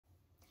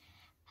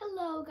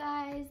Hello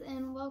guys,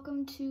 and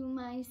welcome to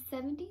my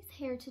 70s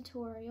hair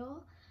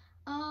tutorial.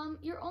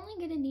 You're only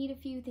going to need a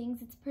few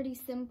things. It's pretty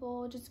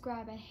simple. Just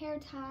grab a hair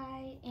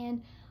tie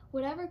and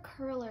whatever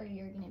curler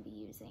you're going to be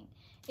using.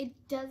 It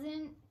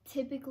doesn't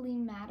typically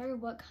matter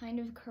what kind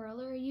of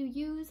curler you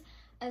use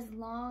as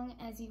long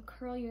as you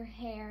curl your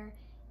hair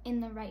in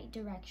the right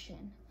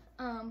direction.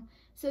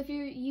 So if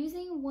you're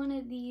using one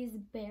of these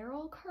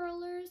barrel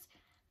curlers,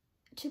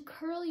 to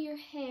curl your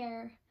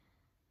hair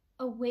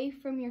away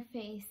from your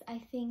face,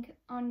 I think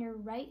on your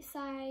right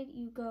side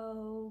you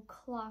go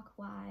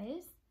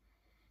clockwise,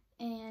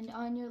 and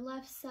on your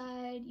left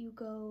side you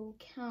go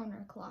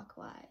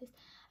counterclockwise.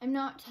 I'm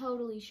not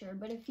totally sure,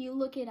 but if you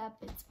look it up,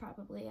 it's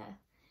probably a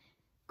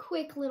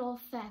quick little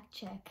fact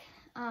check.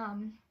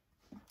 I'm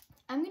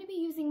going to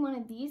be using one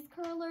of these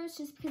curlers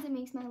just because it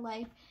makes my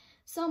life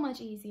so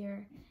much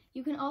easier.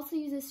 You can also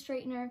use a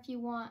straightener if you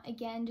want.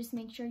 Again, just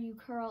make sure you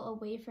curl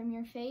away from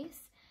your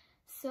face.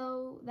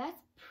 So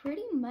that's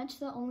pretty much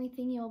the only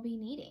thing you'll be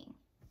needing.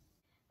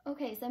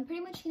 Okay, so I'm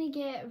pretty much going to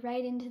get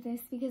right into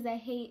this because I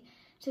hate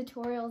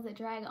tutorials that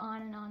drag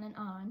on and on and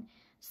on.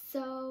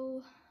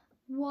 So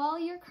while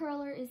your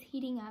curler is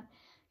heating up,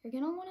 you're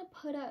going to want to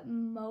put up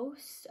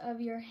most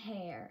of your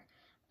hair.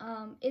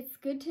 It's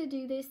good to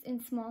do this in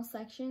small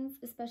sections,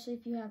 especially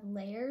if you have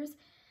layers,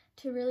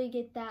 to really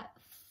get that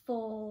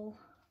full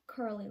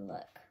curly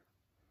look.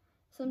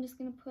 So I'm just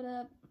going to put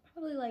up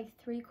probably like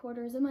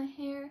 3/4 of my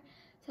hair.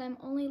 So I'm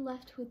only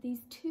left with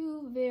these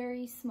two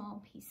very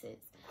small pieces.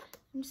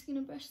 I'm just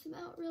gonna brush them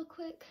out real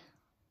quick.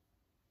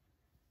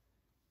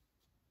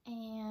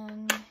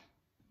 And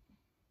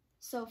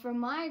so for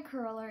my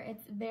curler,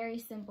 it's very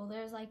simple.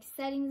 There's like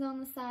settings on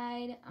the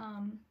side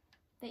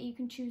that you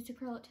can choose to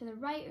curl it to the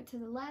right or to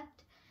the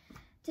left.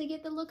 To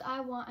get the look I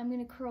want, I'm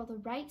gonna curl the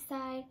right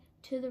side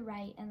to the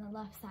right and the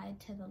left side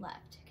to the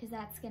left, because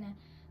that's gonna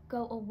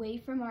go away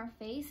from our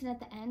face, and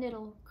at the end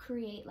it'll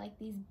create like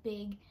these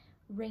big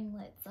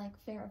ringlets, like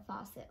Farrah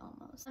Fawcett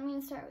almost. I'm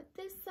going to start with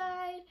this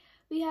side.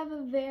 We have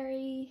a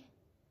very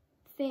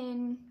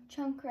thin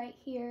chunk right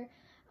here.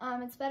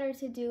 It's better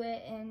to do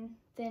it in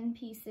thin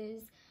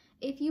pieces.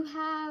 If you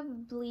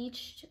have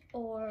bleached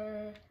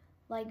or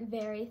like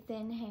very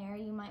thin hair,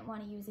 you might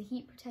want to use a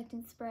heat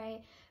protectant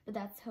spray, but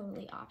that's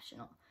totally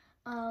optional.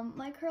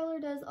 My curler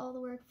does all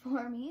the work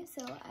for me,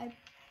 so I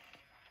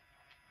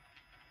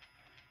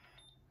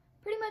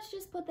pretty much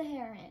just put the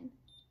hair in.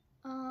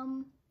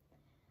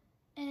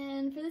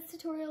 And for this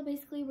tutorial,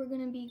 basically we're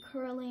going to be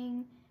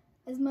curling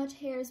as much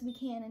hair as we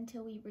can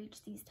until we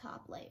reach these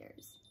top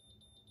layers.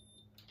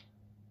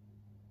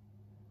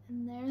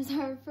 And there's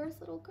our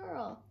first little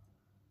curl.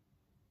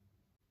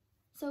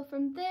 So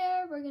from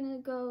there, we're going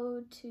to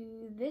go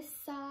to this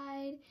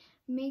side.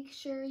 Make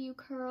sure you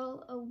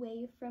curl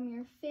away from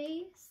your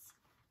face.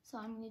 So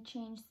I'm going to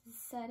change the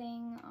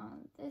setting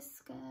on this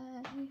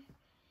guy.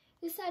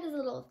 This side is a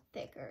little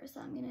thicker,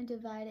 so I'm going to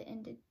divide it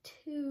into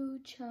 2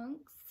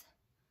 chunks.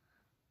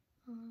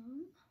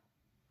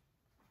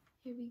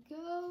 Here we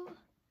go.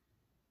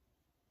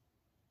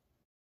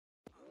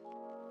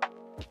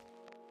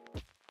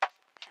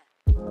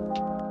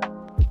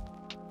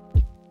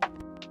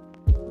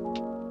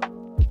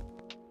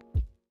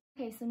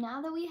 Okay, so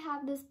now that we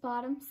have this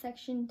bottom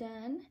section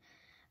done,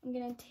 I'm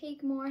gonna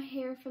take more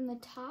hair from the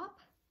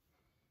top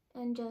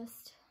and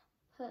just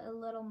put a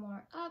little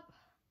more up.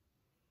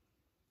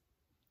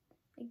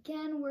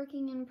 Again,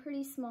 working in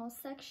pretty small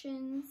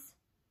sections.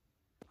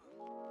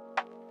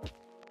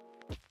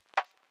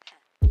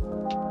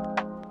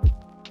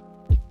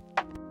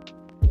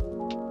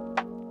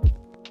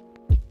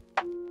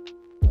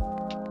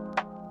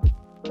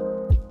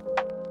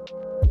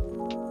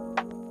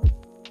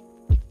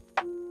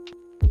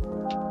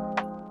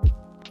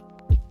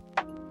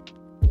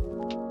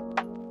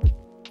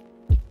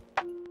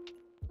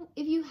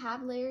 If you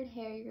have layered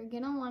hair, you're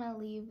gonna want to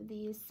leave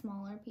these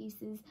smaller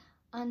pieces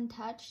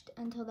untouched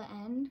until the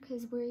end,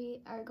 because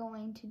we are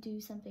going to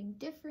do something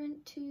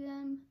different to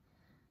them.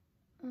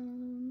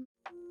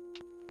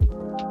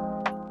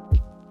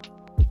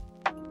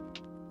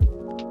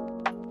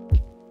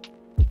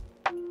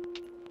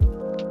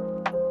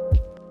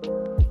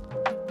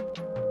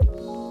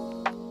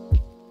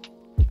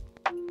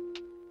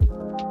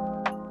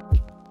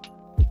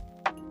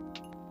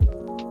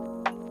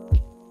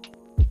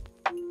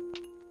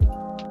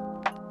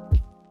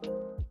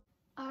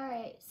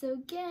 So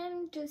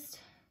again, just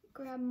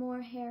grab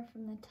more hair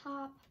from the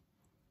top.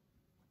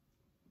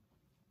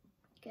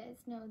 You guys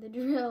know the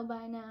drill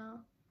by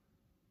now.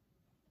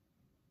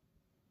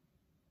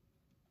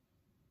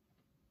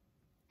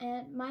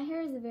 And my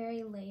hair is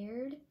very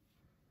layered,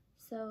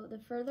 so the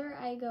further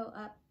I go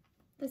up,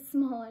 the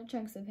smaller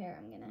chunks of hair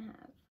I'm gonna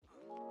have.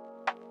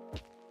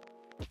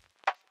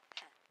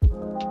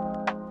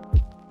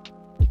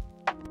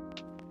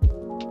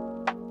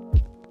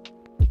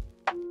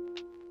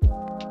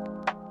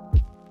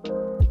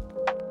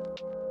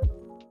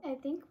 I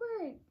think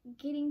we're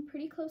getting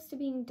pretty close to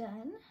being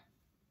done.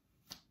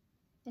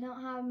 I don't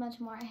have much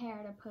more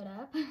hair to put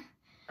up.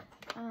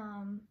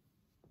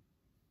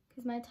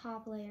 because my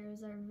top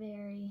layers are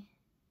very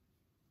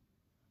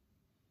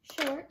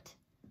short.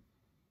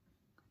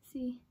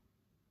 See?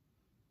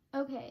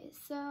 Okay,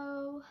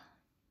 so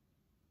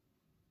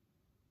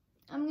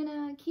I'm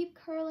gonna keep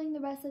curling the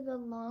rest of the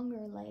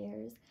longer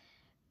layers.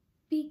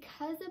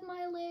 Because of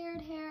my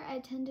layered hair, I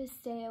tend to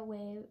stay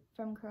away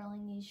from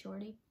curling these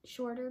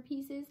shorter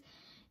pieces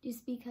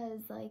just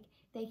because like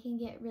they can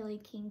get really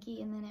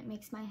kinky and then it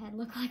makes my head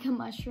look like a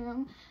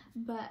mushroom.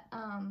 But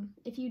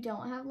if you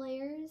don't have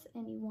layers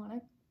and you want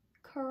to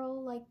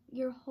curl like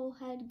your whole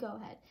head, go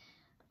ahead.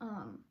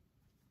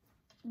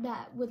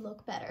 That would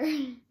look better.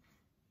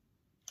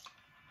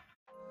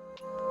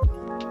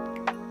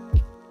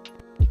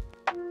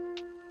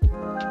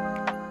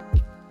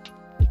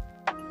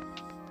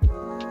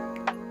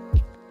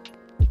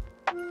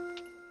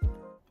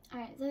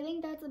 Alright, so I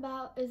think that's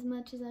about as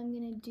much as I'm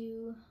gonna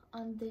do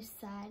on this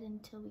side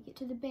until we get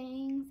to the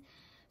bangs.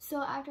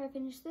 So after I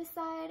finish this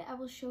side, I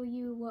will show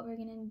you what we're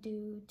gonna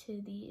do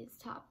to these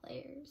top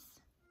layers.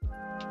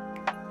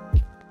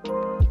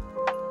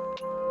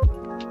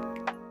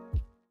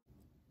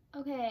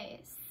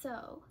 Okay,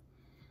 so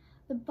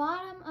the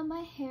bottom of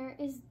my hair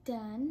is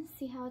done.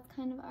 See how it's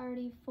kind of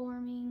already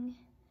forming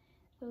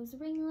those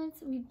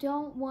ringlets? We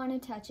don't want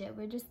to touch it.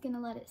 We're just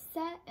gonna let it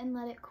set and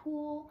let it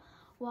cool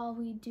while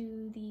we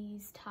do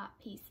these top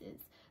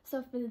pieces.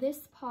 So for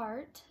this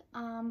part,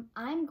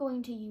 I'm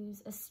going to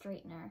use a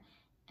straightener,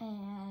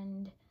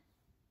 and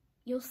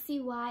you'll see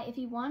why. If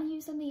you want to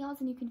use something else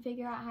and you can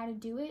figure out how to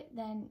do it,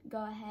 then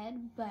go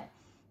ahead, but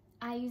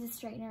I use a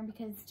straightener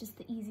because it's just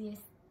the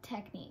easiest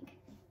technique.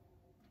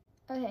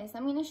 Okay, so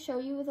I'm going to show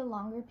you with a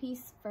longer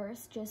piece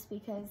first just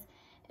because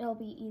it'll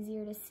be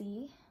easier to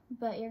see,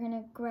 but you're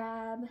going to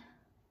grab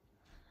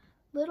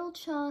little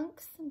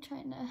chunks. I'm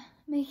trying to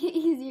make it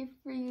easier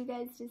for you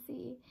guys to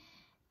see.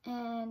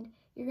 And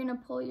you're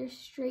gonna pull your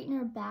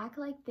straightener back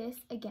like this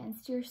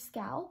against your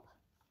scalp.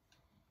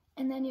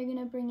 And then you're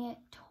gonna bring it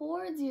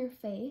towards your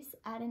face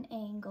at an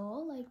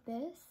angle like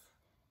this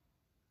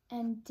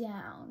and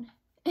down.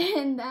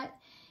 And that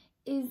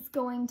is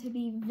going to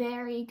be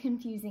very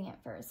confusing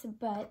at first,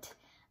 but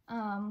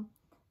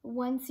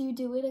once you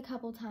do it a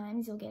couple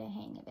times, you'll get a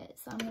hang of it.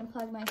 So I'm gonna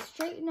plug my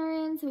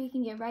straightener in so we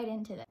can get right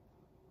into this.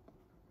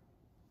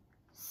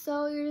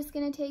 So you're just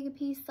gonna take a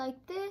piece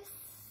like this,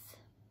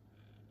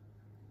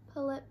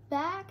 pull it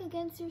back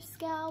against your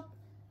scalp,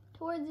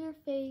 towards your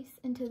face,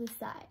 and to the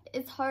side.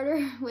 It's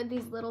harder with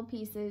these little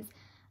pieces,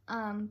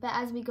 but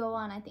as we go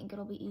on, I think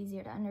it'll be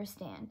easier to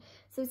understand.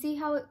 So see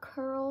how it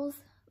curls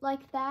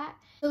like that?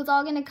 So it's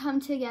all gonna come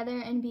together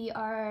and be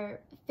our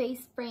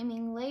face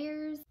framing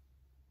layers.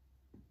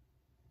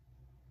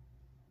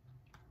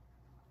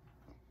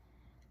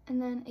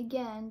 And then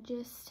again,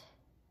 just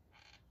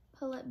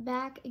pull it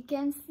back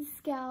against the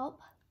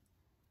scalp,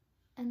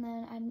 and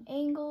then at an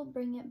angle,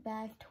 bring it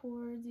back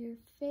towards your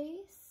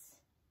face.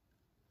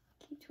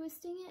 Keep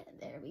twisting it,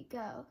 there we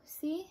go,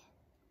 see?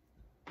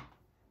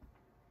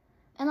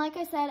 And like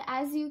I said,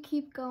 as you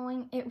keep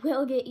going, it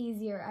will get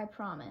easier, I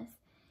promise.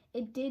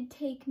 It did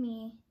take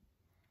me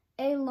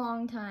a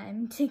long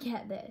time to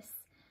get this.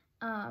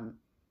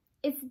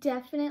 It's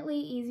definitely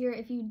easier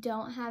if you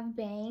don't have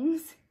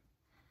bangs,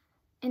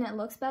 and it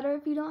looks better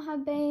if you don't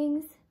have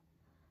bangs.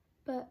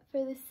 But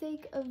for the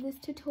sake of this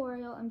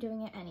tutorial, I'm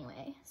doing it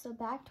anyway. So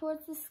back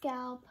towards the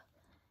scalp,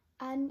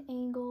 at an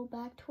angle,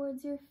 back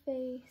towards your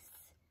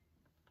face,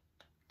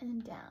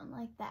 and down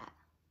like that.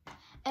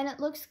 And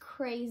it looks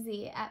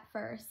crazy at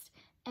first.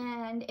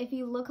 And if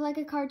you look like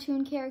a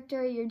cartoon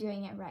character, you're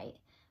doing it right.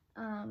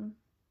 So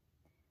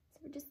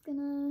we're just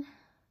gonna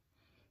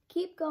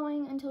keep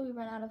going until we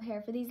run out of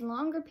hair. For these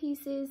longer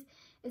pieces,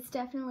 it's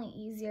definitely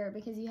easier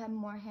because you have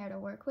more hair to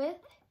work with.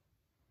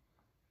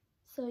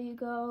 So you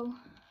go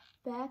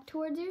back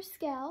towards your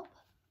scalp,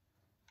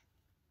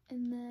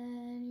 and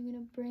then you're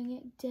gonna bring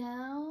it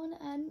down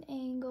at an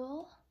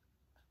angle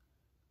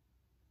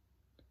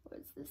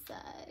towards the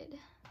side.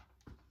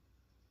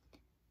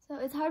 So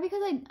it's hard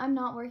because I'm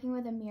not working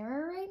with a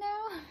mirror right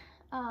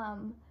now,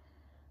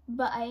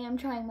 but I am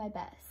trying my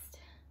best.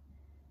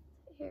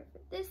 So here for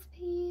this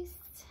piece,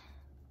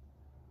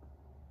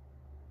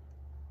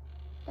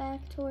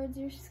 back towards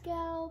your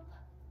scalp,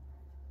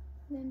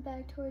 then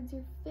back towards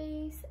your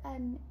face at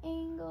an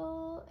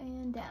angle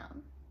and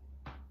down.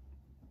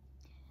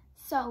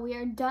 So we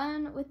are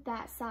done with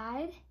that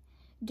side.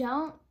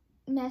 Don't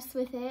mess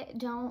with it.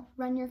 Don't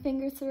run your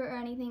fingers through it or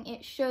anything.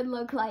 It should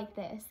look like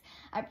this,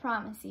 I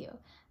promise you.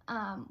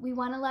 We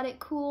want to let it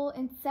cool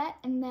and set,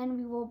 and then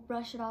we will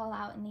brush it all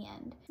out in the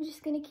end. I'm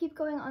just going to keep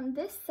going on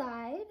this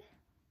side,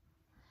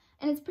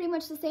 and it's pretty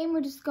much the same.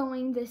 We're just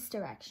going this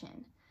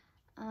direction.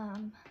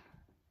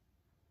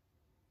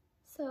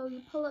 So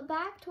you pull it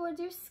back towards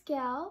your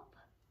scalp,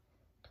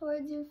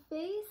 towards your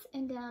face,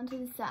 and down to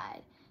the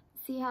side.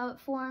 See how it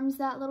forms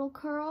that little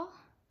curl?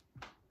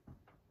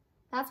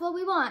 That's what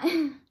we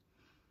want.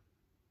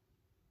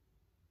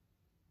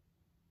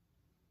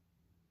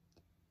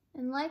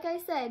 And like I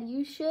said,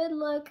 you should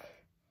look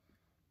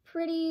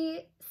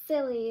pretty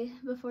silly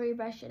before you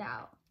brush it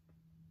out.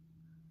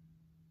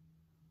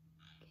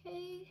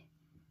 Okay,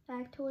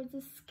 back towards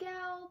the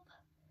scalp,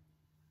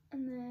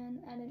 and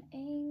then at an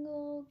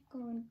angle,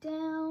 going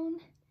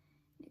down.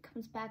 It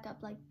comes back up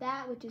like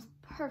that, which is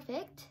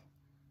perfect.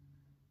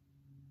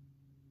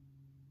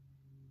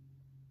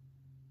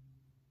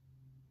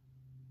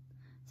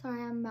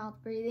 Sorry, I'm mouth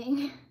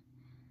breathing.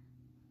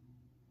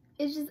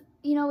 It's just,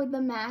 you know, with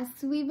the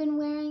masks we've been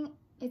wearing,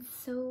 it's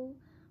so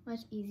much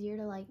easier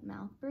to like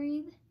mouth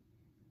breathe.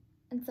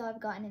 And so I've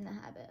gotten in the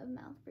habit of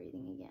mouth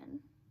breathing again.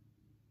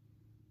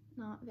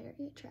 Not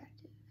very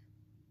attractive.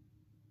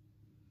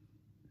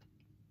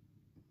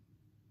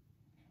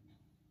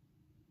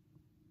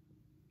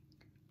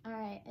 All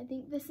right, I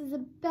think this is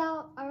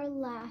about our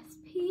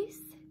last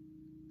piece.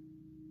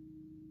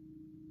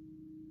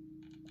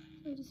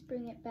 So just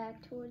bring it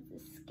back towards the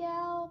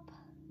scalp.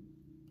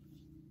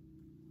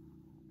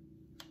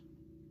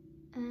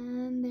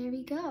 And there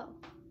we go.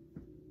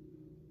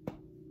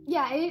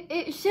 Yeah,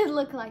 it should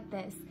look like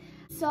this.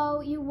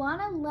 So you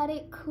wanna let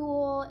it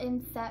cool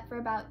and set for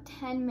about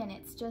 10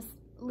 minutes. Just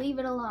leave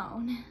it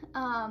alone.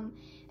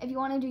 If you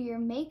wanna do your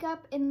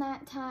makeup in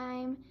that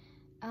time,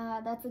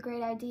 that's a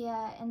great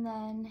idea. And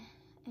then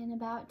in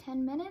about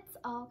 10 minutes,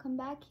 I'll come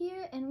back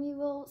here and we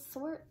will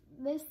sort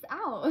this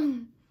out.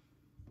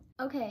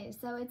 Okay,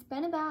 so it's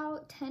been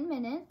about 10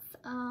 minutes.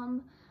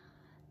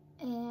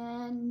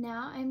 And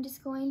now I'm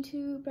just going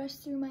to brush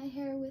through my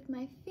hair with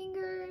my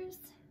fingers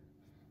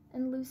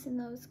and loosen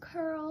those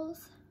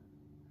curls.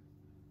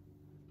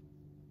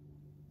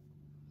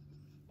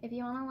 If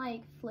you wanna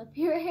like flip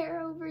your hair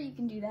over, you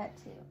can do that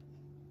too.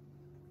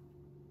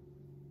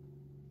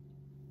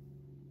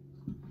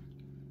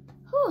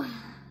 Whew.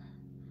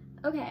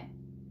 Okay,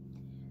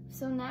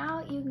 so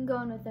now you can go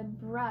in with a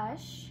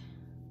brush.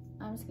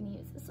 I'm just gonna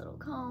use this little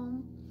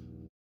comb.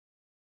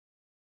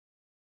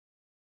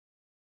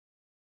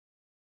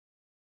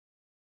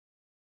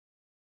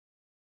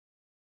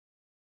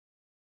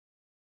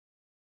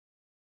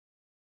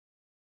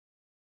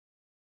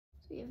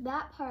 So we have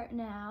that part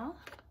now,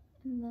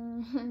 and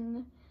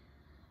then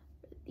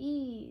for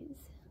these.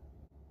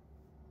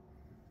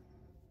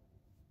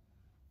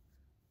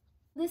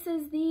 This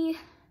is the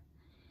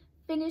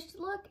finished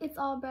look. It's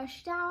all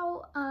brushed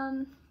out.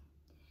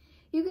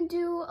 You can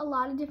do a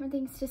lot of different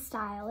things to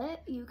style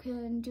it. You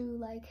can do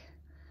like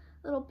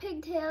little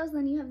pigtails,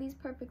 then you have these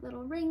perfect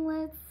little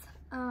ringlets.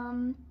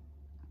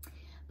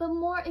 But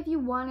more if you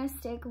want to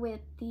stick with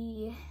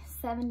the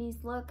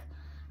 70s look,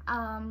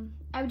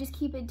 I would just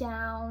keep it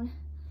down.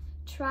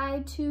 Try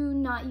to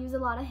not use a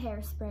lot of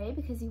hairspray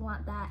because you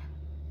want that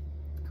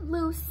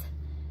loose,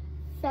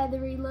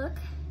 feathery look.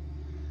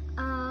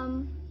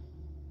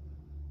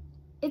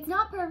 It's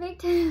not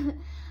perfect.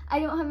 I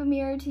don't have a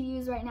mirror to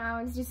use right now.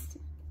 I was just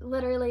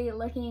literally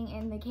looking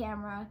in the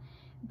camera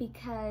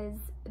because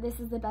this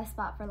is the best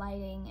spot for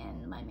lighting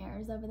and my mirror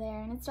is over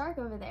there and it's dark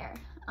over there.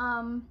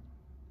 I'm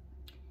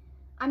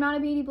not a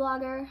beauty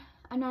blogger.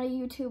 I'm not a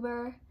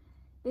YouTuber.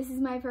 This is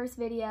my first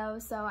video,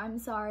 so I'm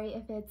sorry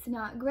if it's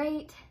not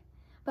great,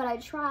 but I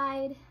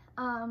tried.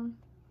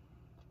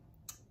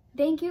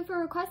 Thank you for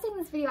requesting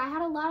this video. I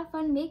had a lot of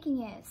fun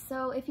making it.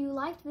 So if you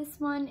liked this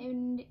one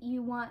and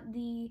you want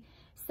the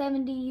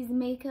 70s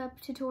makeup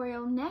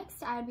tutorial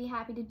next, I'd be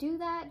happy to do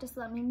that. Just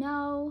let me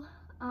know.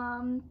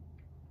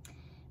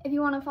 If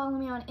you want to follow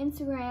me on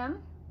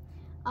Instagram,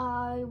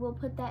 I will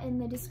put that in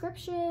the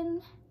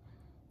description.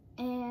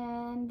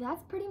 And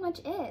that's pretty much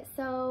it.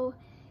 So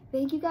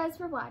thank you guys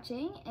for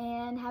watching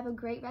and have a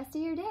great rest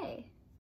of your day.